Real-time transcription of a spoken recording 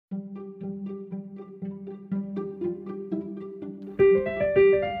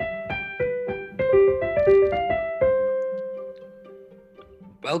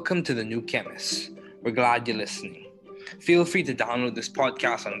Welcome to the new Chemist. We're glad you're listening. Feel free to download this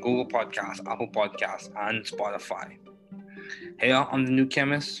podcast on Google Podcasts, Apple Podcasts, and Spotify. Here on the new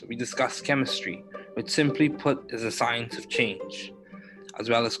Chemist, we discuss chemistry, which simply put is the science of change, as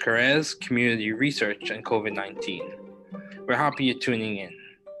well as careers, community research, and COVID-19. We're happy you're tuning in.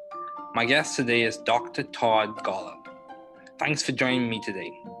 My guest today is Dr. Todd Golub. Thanks for joining me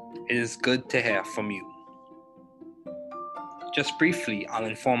today. It is good to hear from you. Just briefly, I'll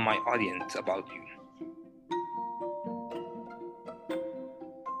inform my audience about you.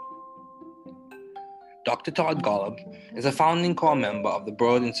 Dr. Todd Golub is a founding core member of the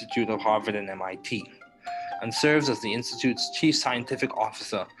Broad Institute of Harvard and MIT, and serves as the Institute's Chief Scientific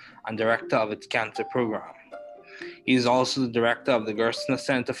Officer and Director of its Cancer Program. He is also the Director of the Gerstner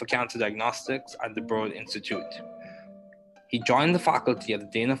Center for Cancer Diagnostics at the Broad Institute. He joined the faculty of the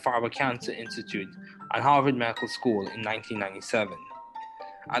Dana-Farber Cancer Institute at Harvard Medical School in 1997.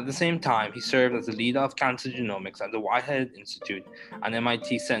 At the same time, he served as the leader of cancer genomics at the Whitehead Institute and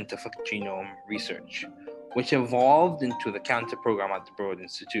MIT Center for Genome Research, which evolved into the cancer program at the Broad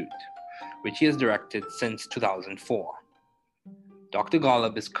Institute, which he has directed since 2004. Dr.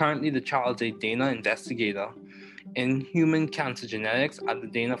 Golub is currently the Charles A. Dana Investigator in Human Cancer Genetics at the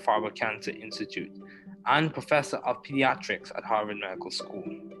Dana-Farber Cancer Institute and Professor of Pediatrics at Harvard Medical School.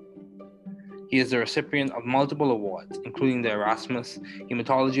 He is the recipient of multiple awards, including the Erasmus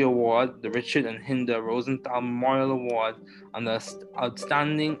Hematology Award, the Richard and Hinda Rosenthal Memorial Award, and the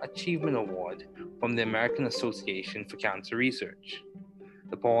Outstanding Achievement Award from the American Association for Cancer Research,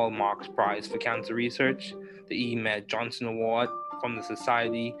 the Paul Marks Prize for Cancer Research, the E. Med Johnson Award from the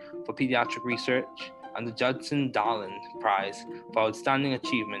Society for Pediatric Research, and the Judson Darland Prize for Outstanding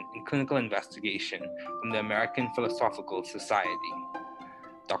Achievement in Clinical Investigation from the American Philosophical Society.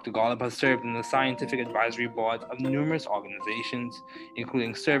 Dr. Golub has served in the Scientific Advisory Board of numerous organizations,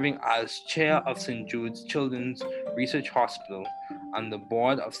 including serving as Chair of St. Jude's Children's Research Hospital and the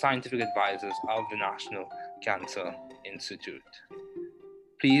Board of Scientific Advisors of the National Cancer Institute.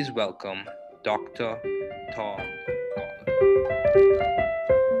 Please welcome Dr. Todd Golub.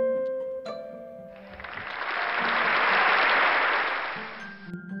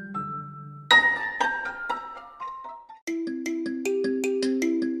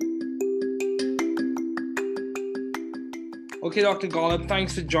 Okay, Dr. Golub,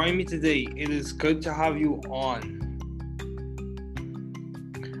 thanks for joining me today. It is good to have you on.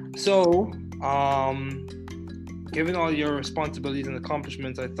 So, given all your responsibilities and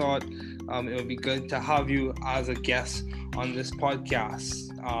accomplishments, I thought it would be good to have you as a guest on this podcast,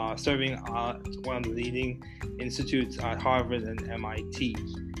 serving at one of the leading institutes at Harvard and MIT.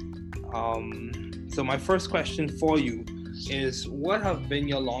 So my first question for you is, what have been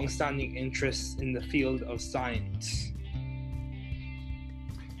your long-standing interests in the field of science?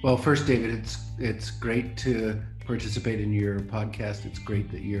 Well, first, David, it's great to participate in your podcast. It's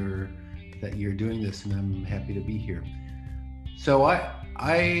great that you're doing this, and I'm happy to be here. So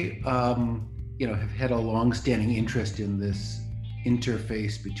I have had a long-standing interest in this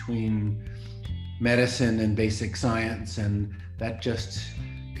interface between medicine and basic science, and that just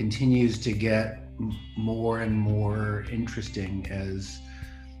continues to get more and more interesting as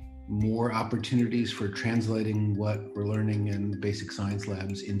more opportunities for translating what we're learning in basic science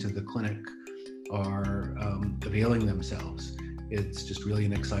labs into the clinic are availing themselves. It's just really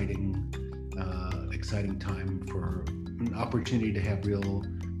an exciting time for an opportunity to have real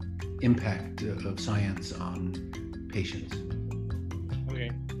impact of science on patients. Okay,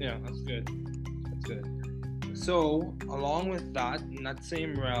 yeah, that's good. So, along with that, in that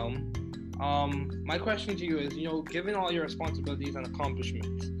same realm, my question to you is, given all your responsibilities and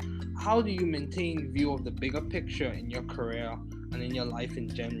accomplishments, how do you maintain view of the bigger picture in your career and in your life in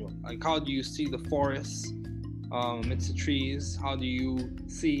general? Like, how do you see the forests amidst the trees? How do you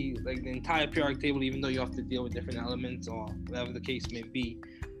see the entire periodic table, even though you have to deal with different elements or whatever the case may be?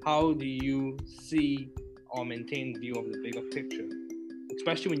 How do you see or maintain view of the bigger picture,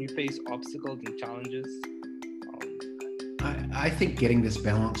 especially when you face obstacles and challenges? I think getting this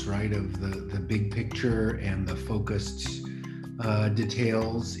balance right of the big picture and the focused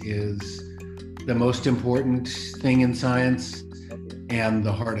details is the most important thing in science and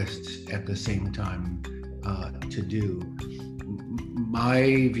the hardest at the same time to do.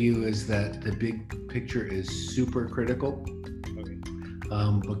 My view is that the big picture is super critical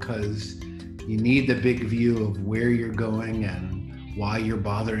because you need the big view of where you're going and why you're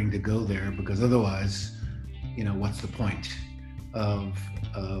bothering to go there, because otherwise, what's the point of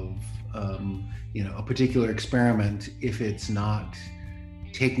a particular experiment if it's not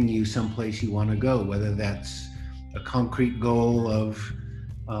taking you someplace you want to go, whether that's a concrete goal of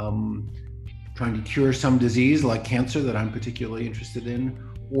trying to cure some disease like cancer that I'm particularly interested in,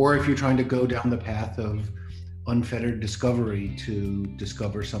 or if you're trying to go down the path of unfettered discovery to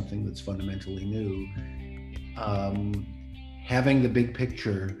discover something that's fundamentally new, having the big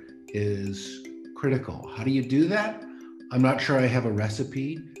picture is critical. How do you do that? I'm not sure I have a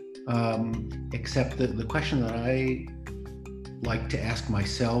recipe, except that the question that I like to ask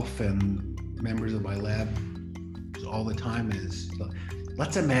myself and members of my lab all the time is,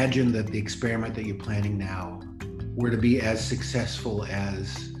 let's imagine that the experiment that you're planning now were to be as successful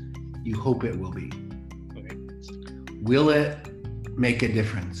as you hope it will be. Okay. Will it make a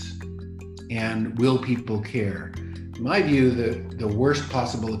difference? And will people care? In my view, the worst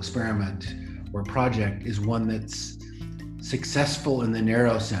possible experiment or project is one that's successful in the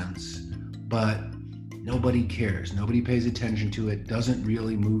narrow sense, but nobody cares. Nobody pays attention to it, doesn't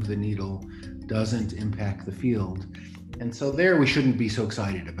really move the needle, doesn't impact the field. And so there we shouldn't be so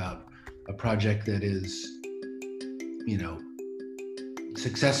excited about a project that is,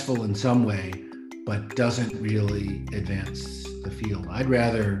 successful in some way, but doesn't really advance the field. I'd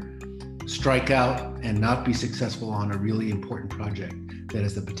rather strike out and not be successful on a really important project that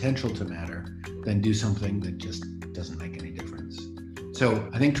has the potential to matter than do something that just doesn't make any difference. So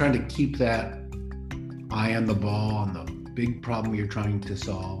I think trying to keep that eye on the ball on the big problem you're trying to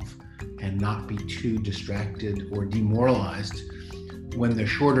solve and not be too distracted or demoralized when the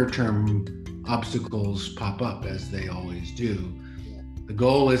shorter term obstacles pop up, as they always do. The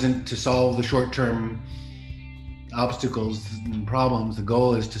goal isn't to solve the short term obstacles and problems. The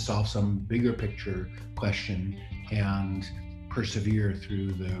goal is to solve some bigger picture question and persevere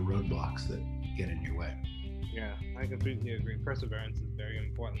through the roadblocks that get in your way. Yeah, I completely agree. Perseverance is very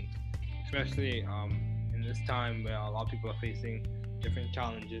important, especially in this time where a lot of people are facing different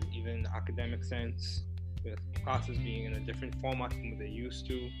challenges, even in the academic sense, with classes being in a different format from what they used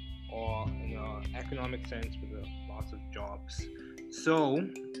to, or in an economic sense with the loss of jobs. So,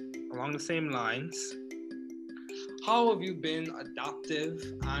 along the same lines, how have you been adaptive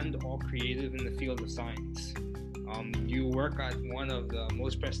and or creative in the field of science? You work at one of the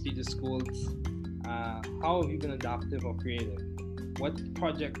most prestigious schools. How have you been adaptive or creative? What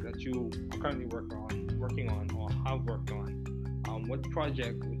project that you are currently working on or have worked on? What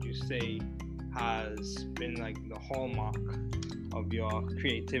project would you say has been like the hallmark of your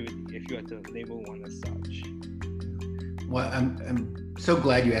creativity, if you had to label one as such? Well, I'm so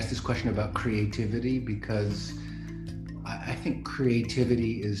glad you asked this question about creativity, because I think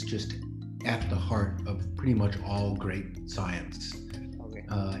creativity is just at the heart of pretty much all great science, Okay.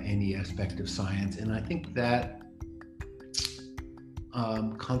 Any aspect of science. And I think that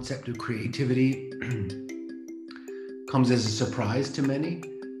concept of creativity comes as a surprise to many.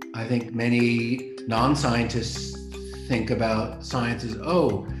 I think many non-scientists think about science as,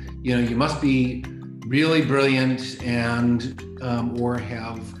 you must be really brilliant and or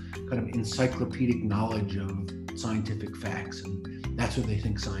have kind of encyclopedic knowledge of scientific facts, and that's what they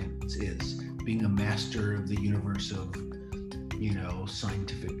think science is, being a master of the universe of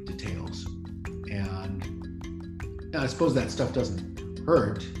scientific details. And I suppose that stuff doesn't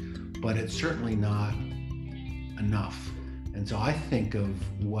hurt, but it's certainly not enough. And so I think of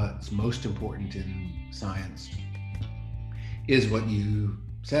what's most important in science is what you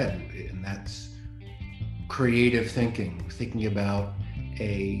said, and that's creative thinking about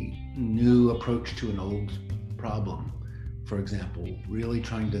a new approach to an old problem. For example, really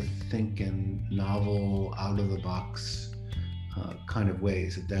trying to think in novel, out-of-the-box kind of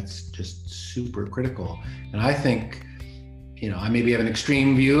ways. That's just super critical. And I think, I maybe have an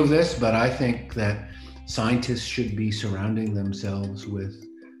extreme view of this, but I think that scientists should be surrounding themselves with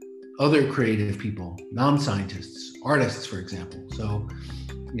other creative people, non-scientists, artists, for example. So,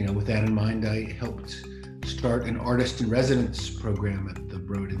 with that in mind, I helped start an artist in residence program at the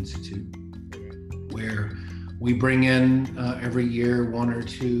Broad Institute, where we bring in every year one or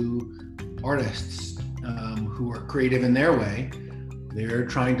two artists who are creative in their way. They're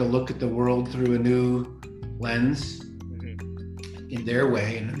trying to look at the world through a new lens in their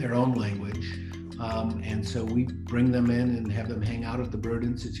way and in their own language. And so we bring them in and have them hang out at the Broad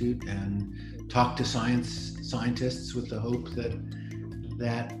Institute and talk to scientists with the hope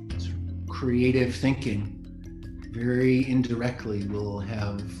that creative thinking very indirectly will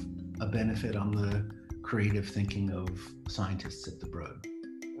have a benefit on the creative thinking of scientists at the Broad.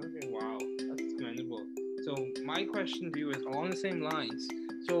 Okay, wow, that's commendable. So my question to you is along the same lines.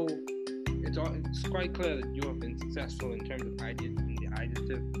 So it's quite clear that you have been successful in terms of in the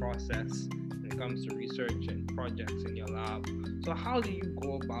additive process when it comes to research and projects in your lab. So how do you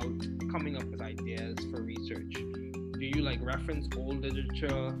go about coming up with ideas for research? do you like reference old literature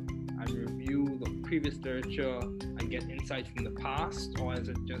and review the previous literature and get insight from the past, or is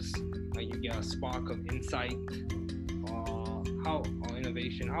it just like you get a spark of insight or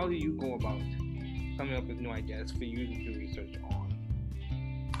innovation? How do you go about coming up with new ideas for you to do research on,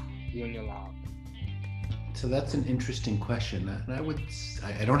 you and your lab? So that's an interesting question, and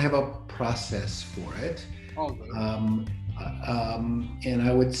I don't have a process for it. Okay. And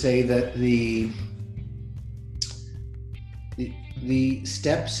I would say that the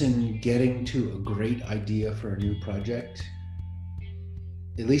steps in getting to a great idea for a new project,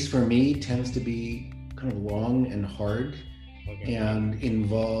 at least for me, tends to be kind of long and hard, and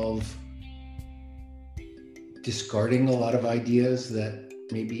involve discarding a lot of ideas that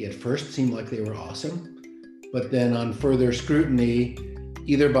maybe at first seemed like they were awesome, but then on further scrutiny,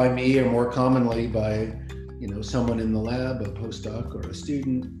 either by me or more commonly by someone in the lab, a postdoc or a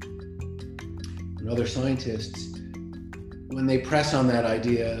student, and other scientists, when they press on that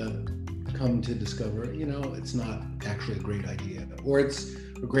idea, come to discover, it's not actually a great idea, or it's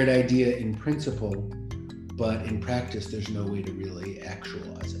a great idea in principle, but in practice, there's no way to really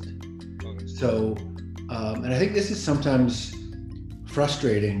actualize it. Okay. So, and I think this is sometimes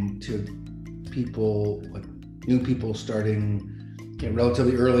frustrating to people, like new people starting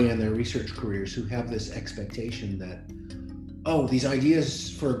relatively early in their research careers, who have this expectation that, these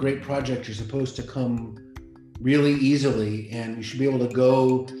ideas for a great project are supposed to come really easily, and you should be able to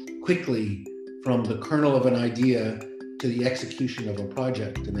go quickly from the kernel of an idea to the execution of a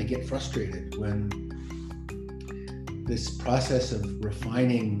project. And they get frustrated when this process of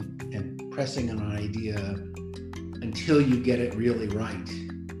refining and pressing on an idea until you get it really right,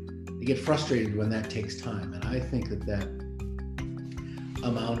 they get frustrated when that takes time. And I think that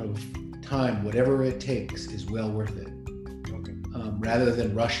amount of time, whatever it takes, is well worth it. Okay. Rather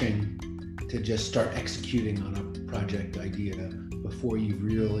than rushing to just start executing on a project idea before you've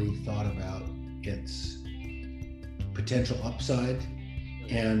really thought about its potential upside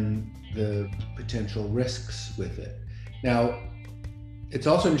and the potential risks with it. Now, it's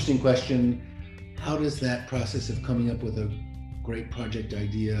also an interesting question, how does that process of coming up with a great project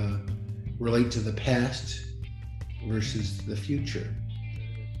idea relate to the past versus the future?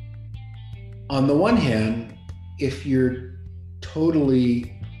 On the one hand, if you're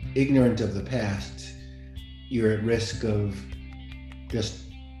totally ignorant of the past, you're at risk of just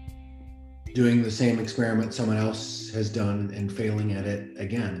doing the same experiment someone else has done and failing at it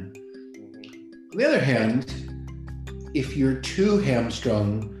again. On the other hand, if you're too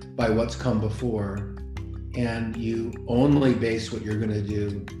hamstrung by what's come before and you only base what you're going to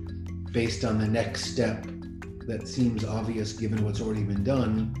do based on the next step that seems obvious given what's already been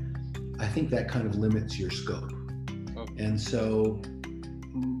done, I think that kind of limits your scope. Okay. And so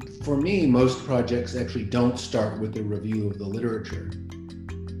for me, most projects actually don't start with a review of the literature.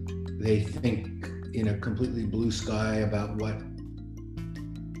 They think in a completely blue sky about what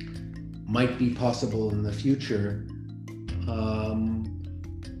might be possible in the future,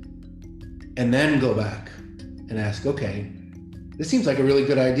 and then go back and ask, okay, this seems like a really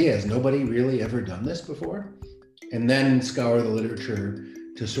good idea. Has nobody really ever done this before? And then scour the literature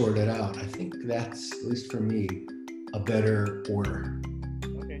to sort it out. I think that's, at least for me, a better order.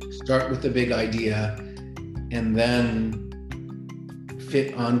 Okay. Start with the big idea and then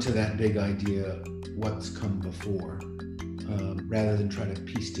fit onto that big idea what's come before, rather than try to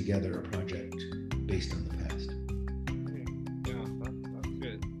piece together a project based on the past. Yeah, that's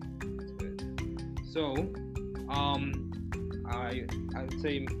good. That's good. So, I would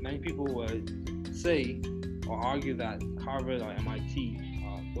say many people would say or argue that Harvard or MIT,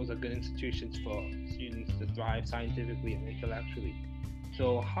 those are good institutions for students to thrive scientifically and intellectually.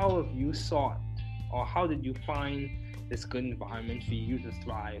 So how have you sought, or how did you find this good environment for you to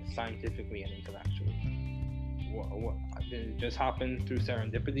thrive scientifically and intellectually? What did it just happen through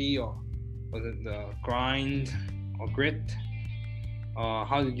serendipity, or was it the grind or grit?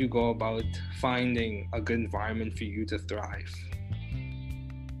 How did you go about finding a good environment for you to thrive?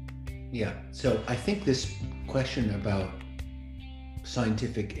 Yeah, so I think this question about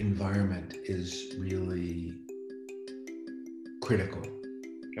scientific environment is really critical,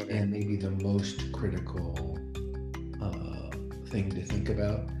 okay, and maybe the most critical thing to think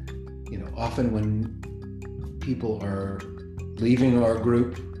about. Often when people are leaving our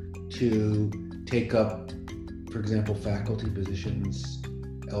group to take up, for example, faculty positions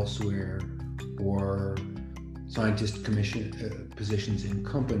elsewhere or scientist commission positions in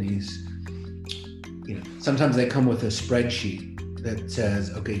companies, sometimes they come with a spreadsheet that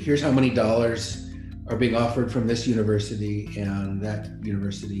says, okay, here's how many dollars are being offered from this university and that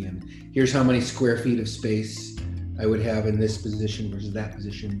university, and here's how many square feet of space I would have in this position versus that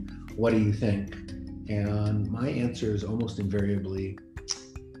position. What do you think? And my answer is almost invariably,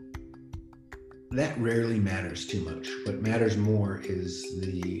 that rarely matters too much. What matters more is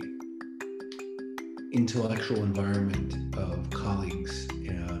the intellectual environment of colleagues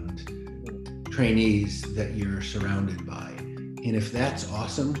and trainees that you're surrounded by. And if that's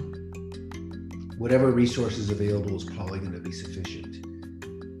awesome, whatever resources available is probably going to be sufficient.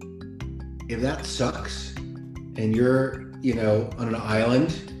 If that sucks and you're, on an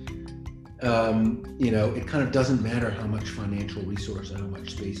island, it kind of doesn't matter how much financial resource or how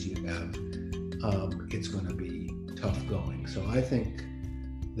much space you have. It's going to be tough going. So I think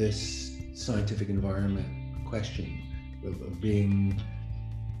this scientific environment question of being,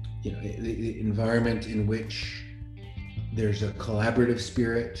 the environment in which there's a collaborative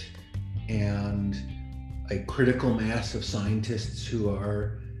spirit and a critical mass of scientists who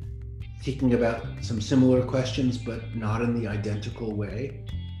are thinking about some similar questions, but not in the identical way.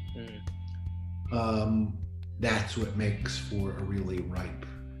 That's what makes for a really ripe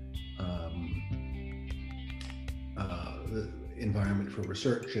environment for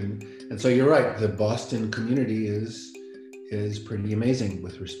research. And so you're right, the Boston community is pretty amazing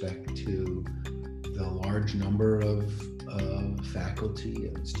with respect to the large number of faculty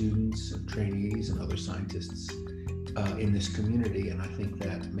and students and trainees and other scientists in this community. And I think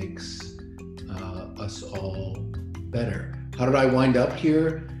that makes us all better. How did I wind up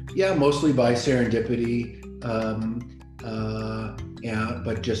here? Yeah, mostly by serendipity,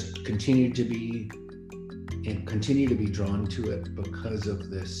 but just continue to be drawn to it because of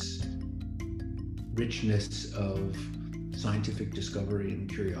this richness of scientific discovery and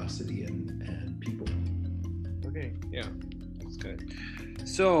curiosity and people. Okay, yeah, that's good.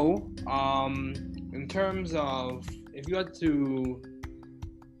 So, in terms of, if you had to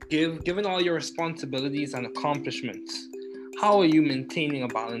given all your responsibilities and accomplishments, how are you maintaining a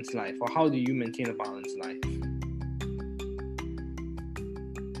balanced life, or how do you maintain a balanced life?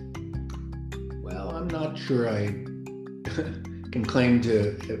 Well, I'm not sure I can claim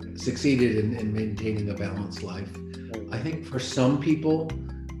to have succeeded in maintaining a balanced life. I think for some people,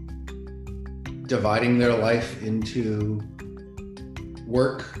 dividing their life into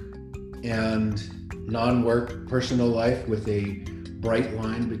work and non-work personal life with a bright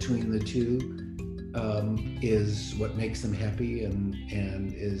line between the two is what makes them happy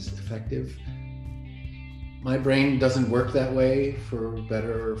and is effective. My brain doesn't work that way, for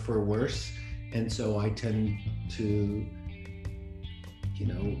better or for worse, and so I tend to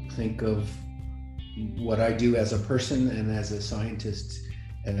think of what I do as a person and as a scientist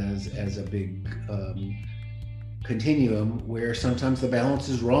as a big continuum where sometimes the balance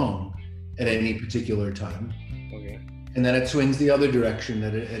is wrong at any particular time. Okay. And then it swings the other direction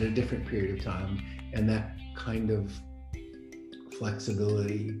at a different period of time. And that kind of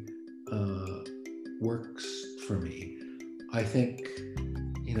flexibility works for me. I think,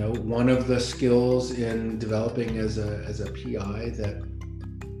 one of the skills in developing as a PI that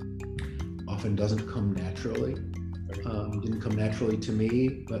often doesn't come naturally, didn't come naturally to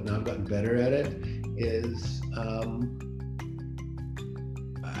me, but now I've gotten better at it, is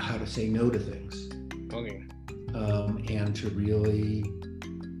how to say no to things. Okay. And to really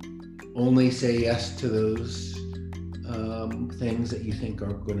only say yes to those things that you think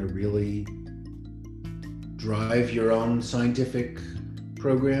are going to really drive your own scientific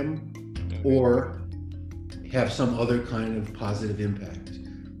program, or have some other kind of positive impact,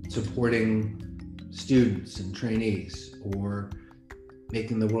 supporting students and trainees, or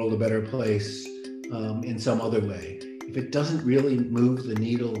making the world a better place in some other way. If it doesn't really move the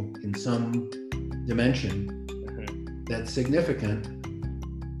needle in some dimension that's significant,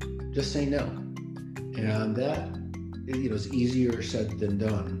 just say no. And that is easier said than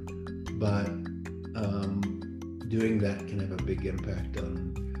done, but doing that can have a big impact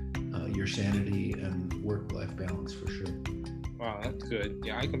on your sanity and work-life balance for sure. Wow, that's good.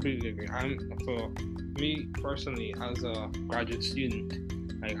 Yeah, I completely agree. For me personally, as a graduate student,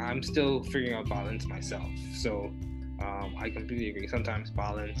 I'm still figuring out balance myself. So I completely agree. Sometimes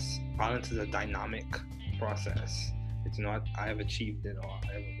balance is a dynamic process. It's not I have achieved it or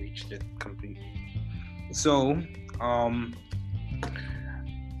I have reached it completely. So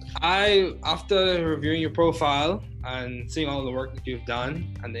after reviewing your profile and seeing all the work that you've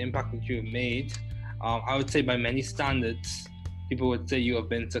done and the impact that you've made, I would say by many standards, people would say you have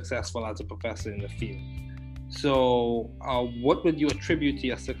been successful as a professor in the field. So what would you attribute to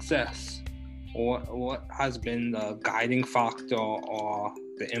your success, or what has been the guiding factor or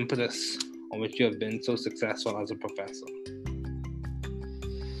the impetus on which you have been so successful as a professor?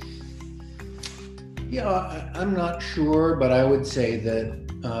 Yeah, I'm not sure, but I would say that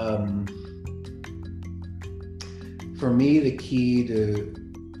for me, the key to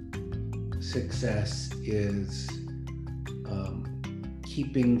success is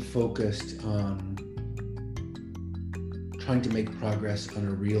keeping focused on trying to make progress on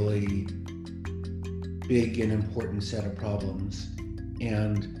a really big and important set of problems,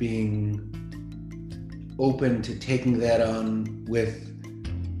 and being open to taking that on with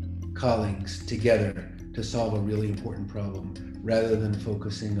colleagues together to solve a really important problem, rather than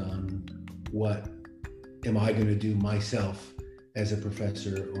focusing on what am I going to do myself as a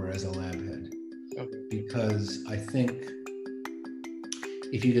professor or as a lab head. Okay. Because I think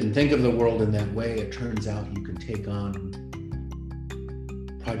if you didn't think of the world in that way, it turns out you can take on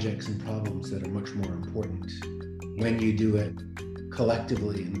projects and problems that are much more important when you do it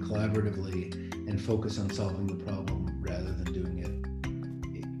collectively and collaboratively and focus on solving the problem rather than doing it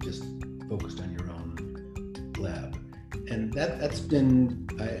just focused on your own lab. And that's been,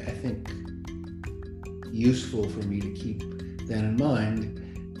 I think, useful for me to keep that in mind.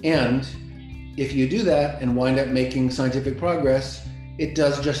 And if you do that and wind up making scientific progress, it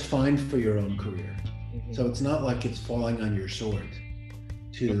does just fine for your own career. Mm-hmm. So it's not like it's falling on your sword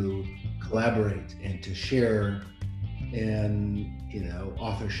to collaborate and to share in,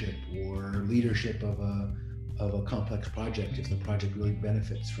 authorship or leadership of a complex project if the project really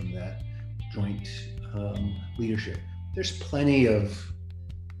benefits from that joint leadership. There's plenty of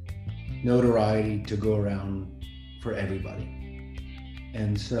notoriety to go around for everybody.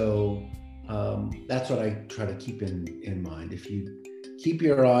 And so that's what I try to keep in mind. If you keep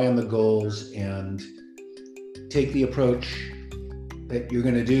your eye on the goals and take the approach that you're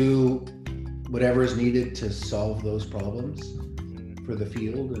going to do whatever is needed to solve those problems for the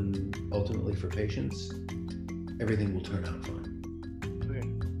field and ultimately for patients, everything will turn out fine. Okay.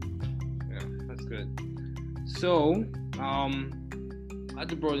 Yeah, that's good. So, at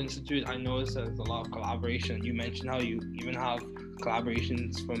the Broad Institute, I noticed there's a lot of collaboration. You mentioned how you even have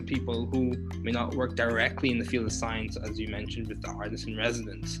collaborations from people who may not work directly in the field of science, as you mentioned with the artists in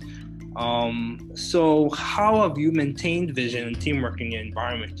residence. So how have you maintained vision and teamwork in your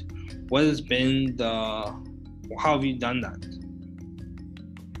environment? How have you done that?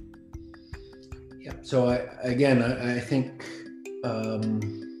 Yeah, so I think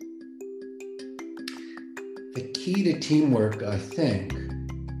the key to teamwork, I think,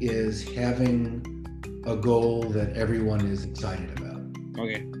 is having a goal that everyone is excited about.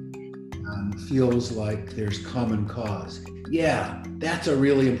 Okay. Feels like there's common cause. Yeah, that's a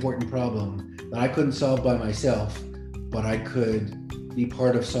really important problem that I couldn't solve by myself, but I could be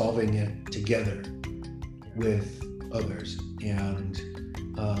part of solving it together with others. And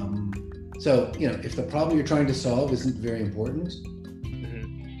so, if the problem you're trying to solve isn't very important,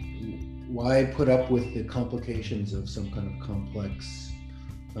 why put up with the complications of some kind of complex,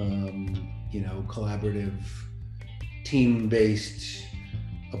 collaborative, team-based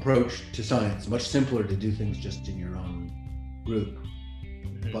approach to science? Much simpler to do things just in your own group.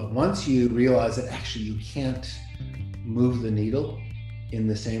 But once you realize that actually you can't move the needle in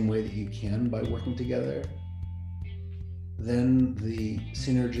the same way that you can by working together, then the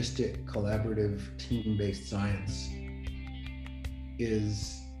synergistic, collaborative, team-based science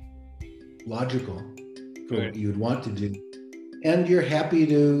is logical for what you would want to do. And you're happy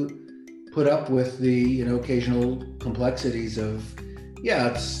to put up with the occasional complexities of,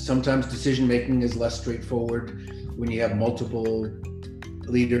 sometimes decision-making is less straightforward when you have multiple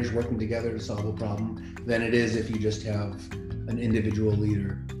leaders working together to solve a problem than it is if you just have an individual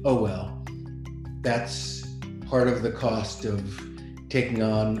leader. Oh well, that's part of the cost of taking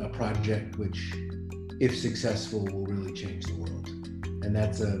on a project which, if successful, will really change the world. And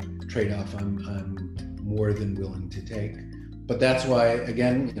that's a trade-off I'm more than willing to take. But that's why,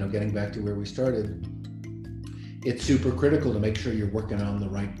 again, getting back to where we started, it's super critical to make sure you're working on the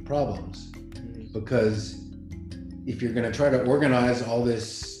right problems. Because if you're going to try to organize all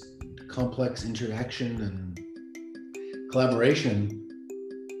this complex interaction and collaboration,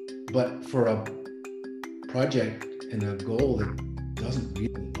 but for a project and a goal that doesn't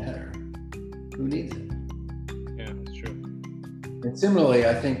really matter, who needs it? Yeah, that's true. And similarly,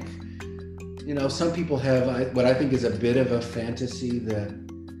 I think, some people have what I think is a bit of a fantasy that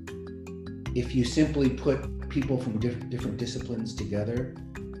if you simply put people from different disciplines together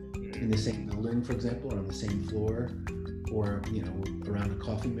in the same building, for example, or on the same floor, or around a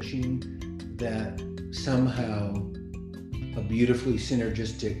coffee machine, that somehow a beautifully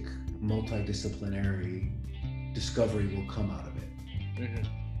synergistic, multidisciplinary discovery will come out of it.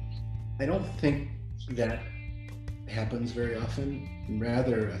 I don't think that happens very often.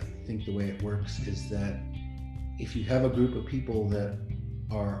 Rather, I think the way it works is that if you have a group of people that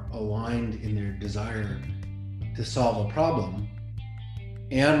are aligned in their desire to solve a problem,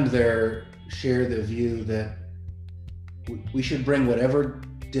 and they share the view that we should bring whatever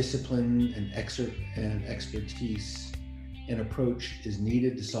discipline and expertise and approach is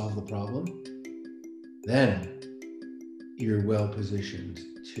needed to solve the problem, then you're well positioned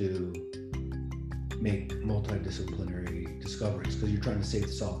to make multidisciplinary discoveries, because you're trying to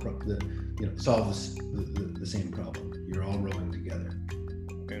solve the same problem. You're all rowing together.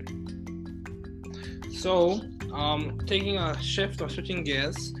 Okay. So, taking a shift or switching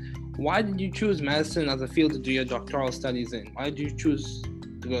gears, why did you choose medicine as a field to do your doctoral studies in? Why did you choose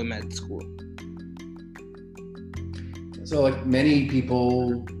to go to med school? So, like many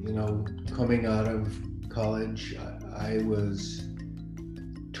people, coming out of college, I was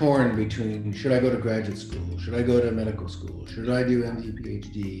torn between, should I go to graduate school? Should I go to medical school? Should I do MD,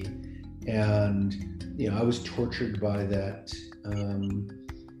 PhD? And, I was tortured by that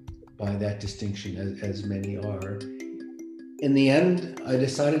distinction, as many are. In the end, I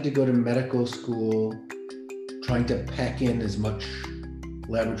decided to go to medical school, trying to pack in as much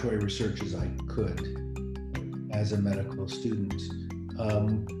laboratory research as I could as a medical student,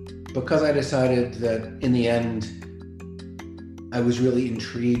 because I decided that in the end, I was really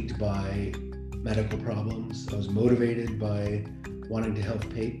intrigued by medical problems. I was motivated by wanting to help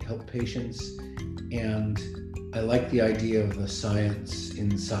patients, and I like the idea of the science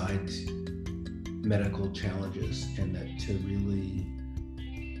inside medical challenges, and that to really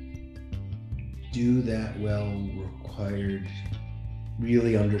do that well required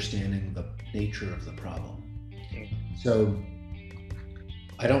really understanding the nature of the problem. So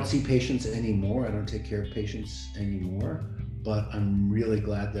I don't see patients anymore. I don't take care of patients anymore, but I'm really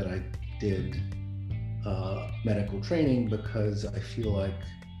glad that I did medical training, because I feel like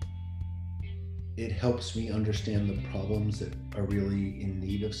it helps me understand the problems that are really in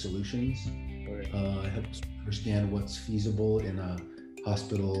need of solutions. It helps me understand what's feasible in a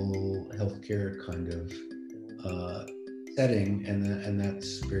hospital healthcare kind of setting, and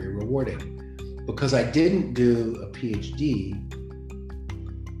that's very rewarding. Because I didn't do a PhD,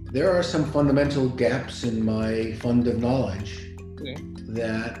 there are some fundamental gaps in my fund of knowledge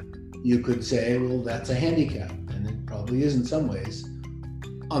that you could say, well, that's a handicap, and it probably is in some ways.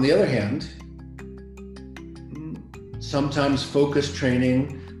 On the other hand, sometimes focused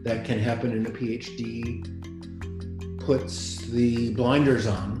training that can happen in a PhD puts the blinders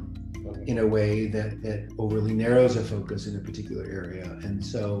on in a way that overly narrows a focus in a particular area. And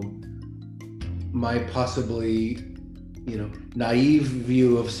so my possibly naive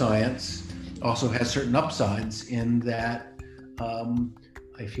view of science also has certain upsides, in that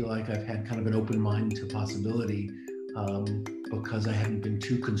I feel like I've had kind of an open mind to possibility, because I haven't been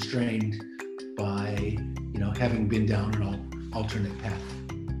too constrained by having been down an alternate path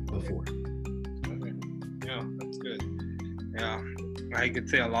before. Okay. Yeah, that's good. Yeah, I could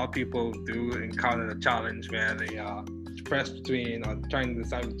say a lot of people do encounter the challenge where they are pressed between, or trying to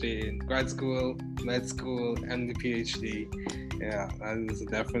decide between grad school, med school, and the PhD. Yeah, that is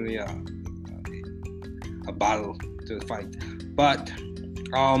definitely a battle to fight. But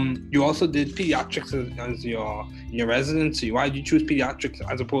you also did pediatrics as your residency. Why did you choose pediatrics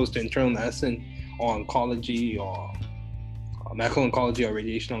as opposed to internal medicine or oncology or medical oncology or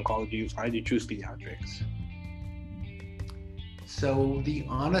radiation oncology? Why did you choose pediatrics? So the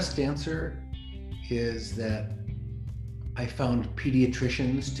honest answer is that I found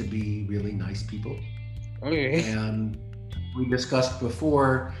pediatricians to be really nice people. Okay. And we discussed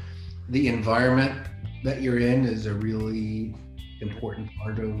before, the environment that you're in is a really important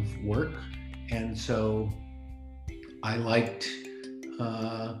part of work. And so I liked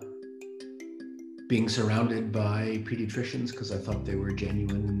being surrounded by pediatricians, because I thought they were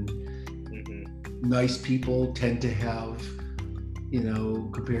genuine, nice people. Tend to have,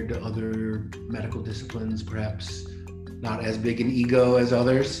 compared to other medical disciplines, perhaps not as big an ego as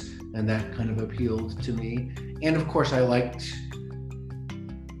others, and that kind of appealed to me. And of course, I liked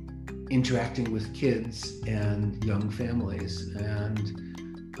interacting with kids and young families, and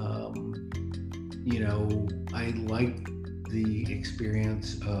I liked the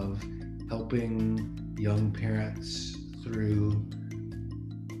experience of helping young parents through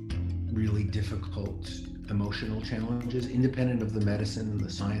really difficult emotional challenges, independent of the medicine and the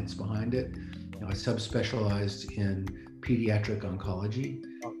science behind it. I subspecialized in pediatric oncology,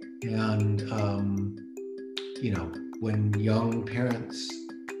 and when young parents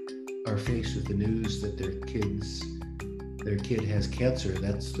are faced with the news that their kid has cancer,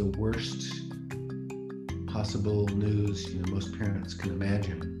 that's the worst possible news most parents can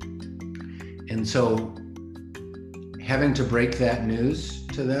imagine. And so having to break that news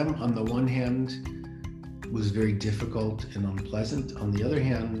to them, on the one hand, was very difficult and unpleasant. On the other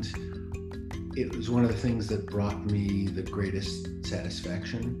hand, it was one of the things that brought me the greatest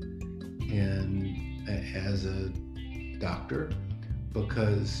satisfaction as a doctor,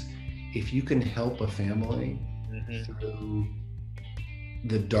 because if you can help a family through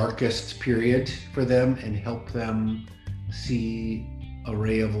the darkest period for them and help them see a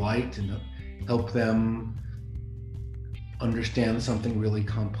ray of light and help them understand something really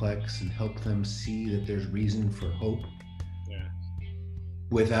complex and help them see that there's reason for hope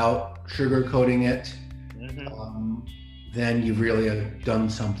without sugarcoating it, then you've really done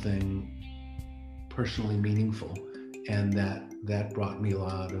something personally meaningful, and that brought me a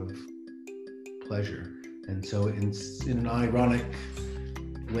lot of pleasure. And so in an ironic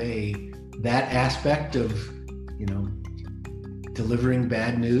way, that aspect of delivering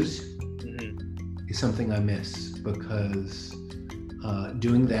bad news is something I miss, because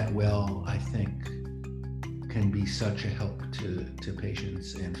doing that well, I think, can be such a help to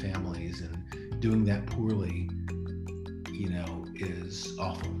patients and families, and doing that poorly is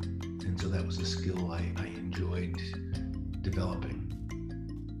awful. And so that was a skill I enjoyed developing.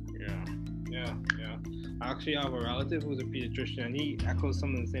 Yeah. I actually have a relative who's a pediatrician, and he echoes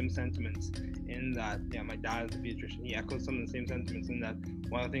some of the same sentiments in that, my dad is a pediatrician. He echoes some of the same sentiments in that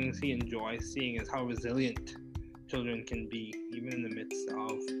one of the things he enjoys seeing is how resilient children can be, even in the midst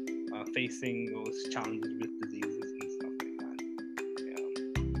of facing those challenges with diseases and stuff like that.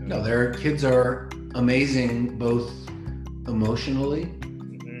 So, no, their kids are amazing, both emotionally,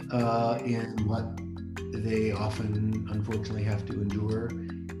 in what they often, unfortunately, have to endure,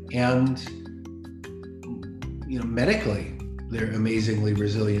 and medically, they're amazingly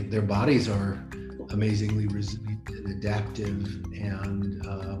resilient. Their bodies are amazingly resilient and adaptive, and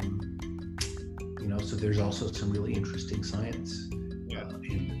so there's also some really interesting science in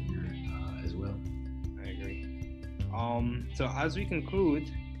there as well. I agree. So as we conclude,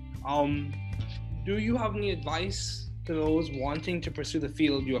 do you have any advice to those wanting to pursue the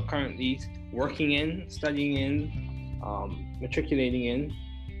field you are currently working in, studying in, matriculating in?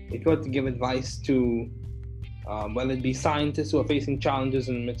 If you had to give advice to whether it be scientists who are facing challenges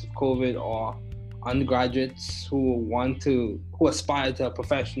in the midst of COVID, or undergraduates who aspire to a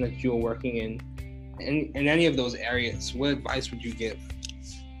profession that you're working in any of those areas, what advice would you give?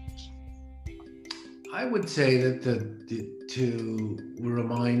 I would say that to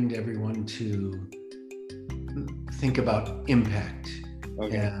remind everyone to think about impact.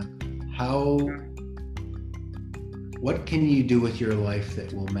 And what can you do with your life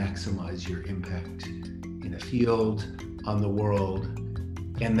that will maximize your impact in a field, on the world,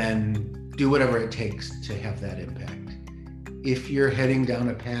 and then do whatever it takes to have that impact. If you're heading down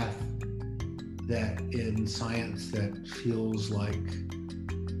a path that in science that feels like,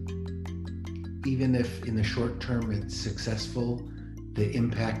 even if in the short term it's successful, the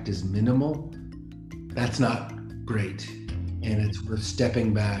impact is minimal, that's not great. And it's worth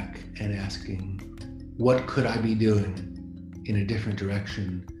stepping back and asking, what could I be doing in a different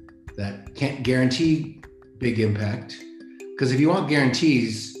direction that can't guarantee big impact? Because if you want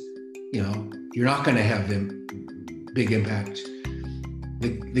guarantees, you're not going to have big impact.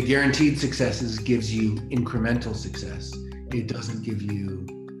 The guaranteed successes gives you incremental success. It doesn't give you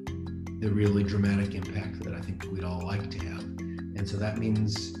the really dramatic impact that I think we'd all like to have. And so that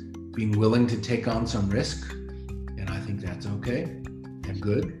means being willing to take on some risk. And I think that's okay and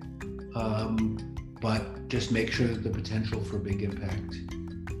good. But just make sure that the potential for big impact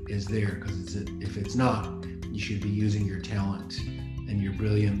is there, because if it's not, you should be using your talent and your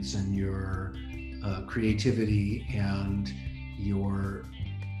brilliance and your creativity and your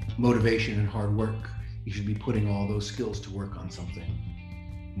motivation and hard work. You should be putting all those skills to work on something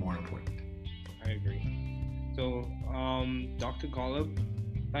more important. I agree. So, Dr. Golub,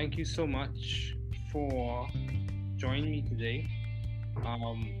 thank you so much for joining me today.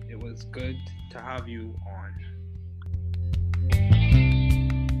 It was good to have you on.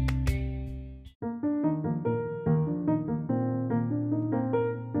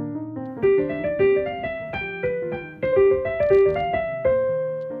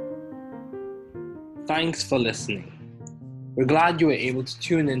 Thanks for listening. We're glad you were able to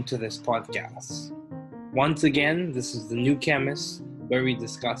tune into this podcast. Once again, this is The New Chemist, where we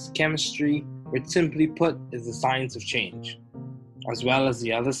discuss chemistry, which simply put is the science of change, as well as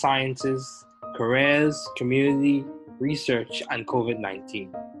the other sciences, careers, community, research, and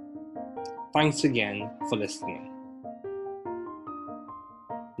COVID-19. Thanks again for listening.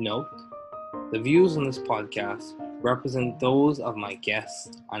 Note: The views on this podcast represent those of my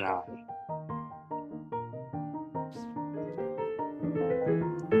guests and I.